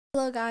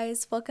Hello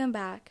guys, welcome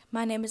back.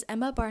 My name is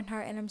Emma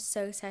Barnhart and I'm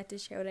so excited to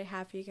share what I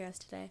have for you guys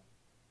today.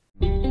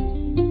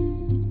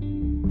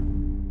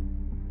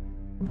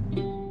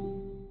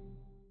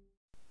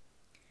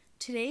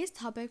 Today's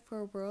topic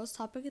for World's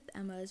Topic with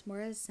Emma is more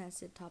of a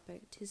sensitive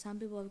topic to some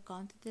people who have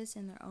gone through this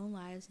in their own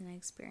lives and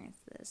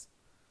experienced this.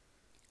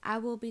 I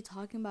will be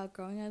talking about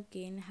growing up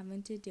gay and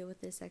having to deal with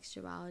this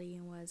sexuality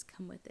and what has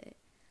come with it.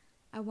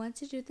 I want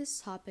to do this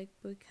topic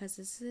because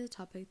this is a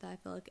topic that I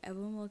feel like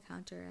everyone will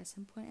encounter at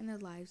some point in their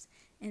lives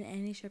in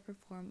any shape or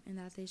form and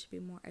that they should be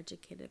more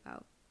educated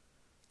about.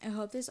 I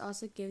hope this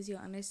also gives you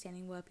an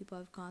understanding what people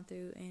have gone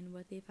through and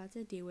what they've had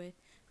to deal with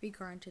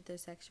regarding to their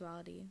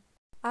sexuality.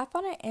 I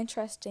found it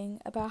interesting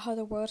about how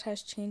the world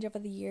has changed over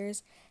the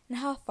years and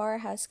how far it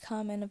has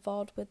come and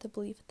evolved with the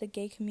belief of the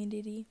gay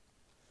community.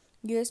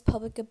 U.S.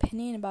 public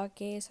opinion about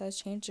gays has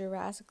changed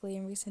drastically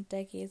in recent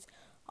decades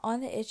on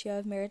the issue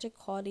of marriage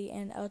equality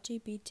and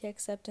LGBT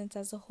acceptance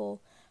as a whole,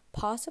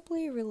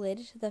 possibly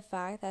related to the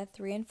fact that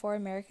 3 in 4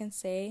 Americans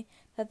say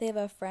that they have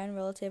a friend,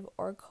 relative,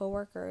 or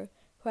coworker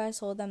who has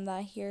told them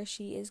that he or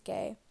she is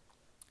gay.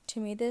 To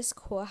me, this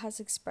quote has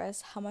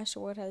expressed how much the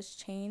world has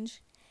changed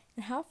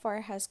and how far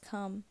it has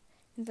come,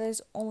 and that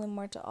there's only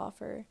more to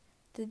offer.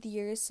 Through the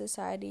years,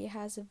 society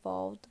has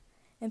evolved,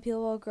 and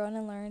people have grown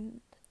and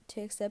learned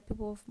to accept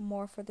people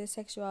more for their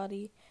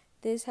sexuality.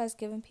 This has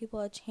given people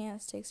a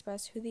chance to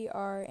express who they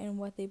are and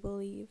what they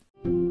believe.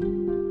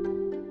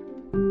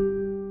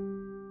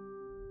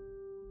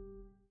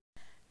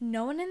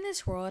 No one in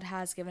this world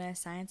has given a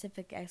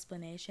scientific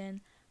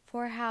explanation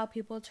for how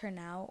people turn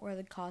out or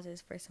the causes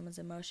for someone's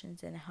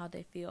emotions and how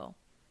they feel.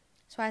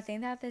 So I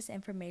think that this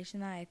information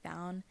that I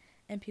found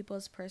in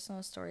people's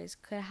personal stories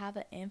could have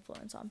an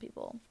influence on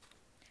people.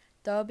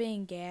 Though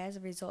being gay as a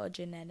result of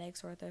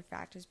genetics or other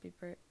factors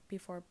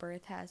before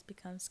birth has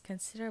become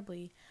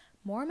considerably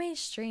more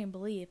mainstream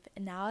belief,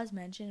 and now is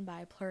mentioned by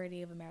a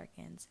plurality of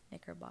Americans,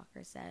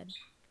 Knickerbocker said.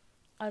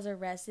 I was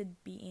arrested,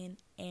 beaten,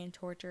 and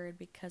tortured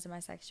because of my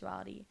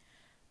sexuality.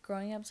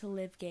 Growing up to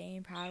live gay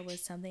and proud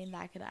was something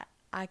that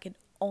I could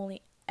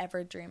only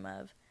ever dream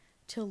of.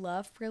 To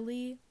love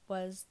freely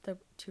was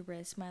to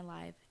risk my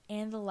life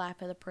and the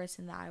life of the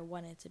person that I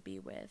wanted to be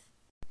with.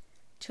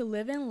 To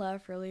live and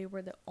love freely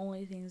were the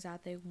only things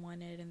that they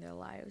wanted in their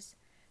lives.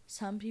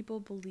 Some people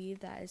believe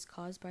that is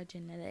caused by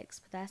genetics,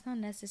 but that's not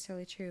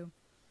necessarily true.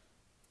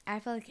 I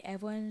feel like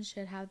everyone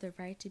should have the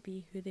right to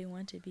be who they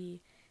want to be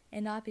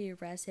and not be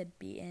arrested,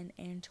 beaten,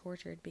 and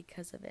tortured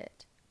because of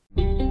it.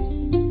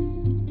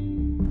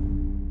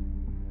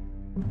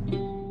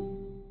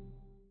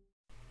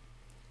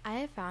 I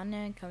have found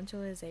and come to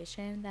the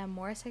realization that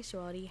more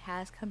sexuality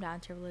has come down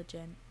to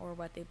religion or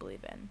what they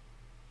believe in.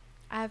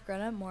 I have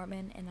grown up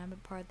Mormon and I'm a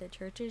part of the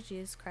Church of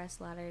Jesus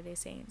Christ of Latter-day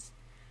Saints.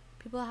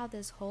 People have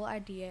this whole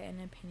idea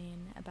and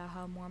opinion about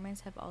how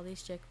Mormons have all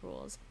these strict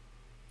rules.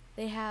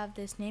 They have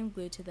this name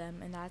glued to them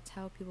and that's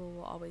how people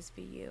will always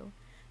view you.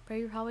 But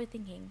you're probably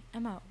thinking,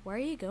 Emma, where are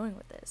you going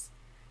with this?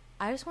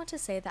 I just want to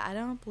say that I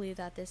don't believe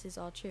that this is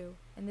all true,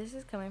 and this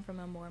is coming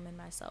from a Mormon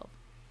myself.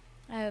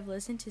 I have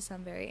listened to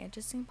some very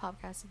interesting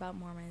podcasts about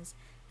Mormons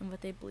and what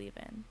they believe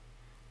in.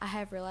 I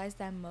have realized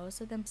that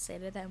most of them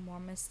stated that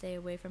Mormons stay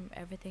away from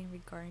everything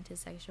regarding to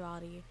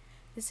sexuality.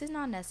 This is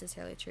not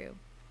necessarily true.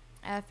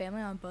 I have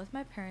family on both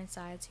my parents'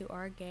 sides who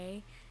are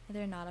gay and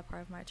they're not a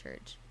part of my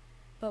church,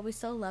 but we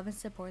still love and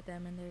support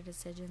them in their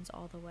decisions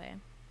all the way.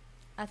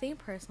 I think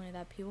personally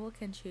that people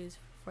can choose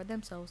for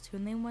themselves who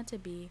they want to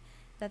be,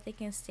 that they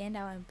can stand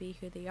out and be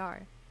who they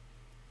are.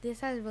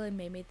 This has really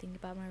made me think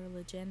about my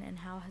religion and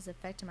how it has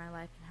affected my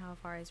life and how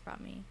far it has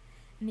brought me.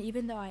 And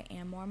even though I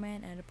am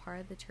Mormon and a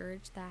part of the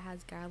church that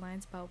has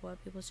guidelines about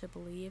what people should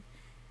believe,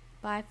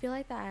 but I feel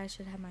like that I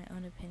should have my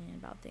own opinion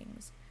about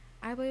things.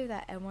 I believe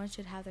that everyone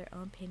should have their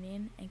own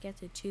opinion and get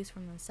to choose for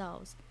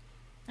themselves.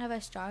 I have a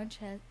strong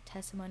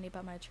testimony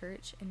about my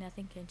church and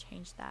nothing can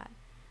change that.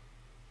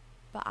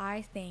 But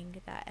I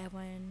think that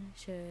everyone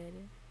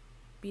should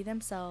be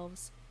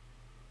themselves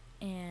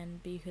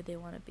and be who they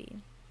want to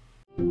be.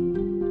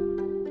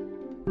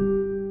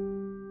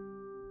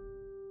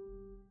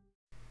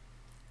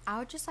 I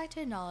would just like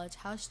to acknowledge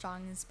how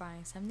strong and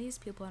inspiring some of these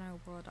people in our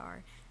world are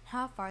and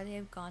how far they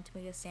have gone to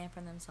make a stand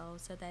for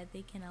themselves so that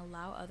they can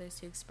allow others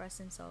to express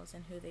themselves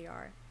and who they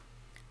are.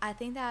 I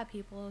think that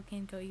people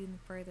can go even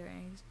further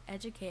and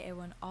educate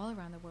everyone all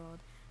around the world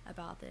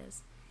about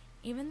this.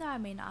 Even though I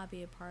may not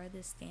be a part of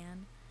this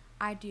stand,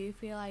 I do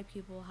feel like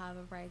people have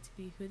a right to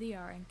be who they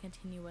are and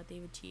continue what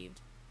they've achieved.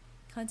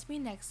 Come to me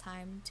next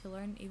time to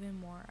learn even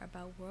more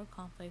about world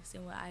conflicts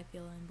and what I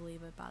feel and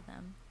believe about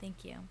them.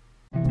 Thank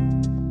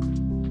you.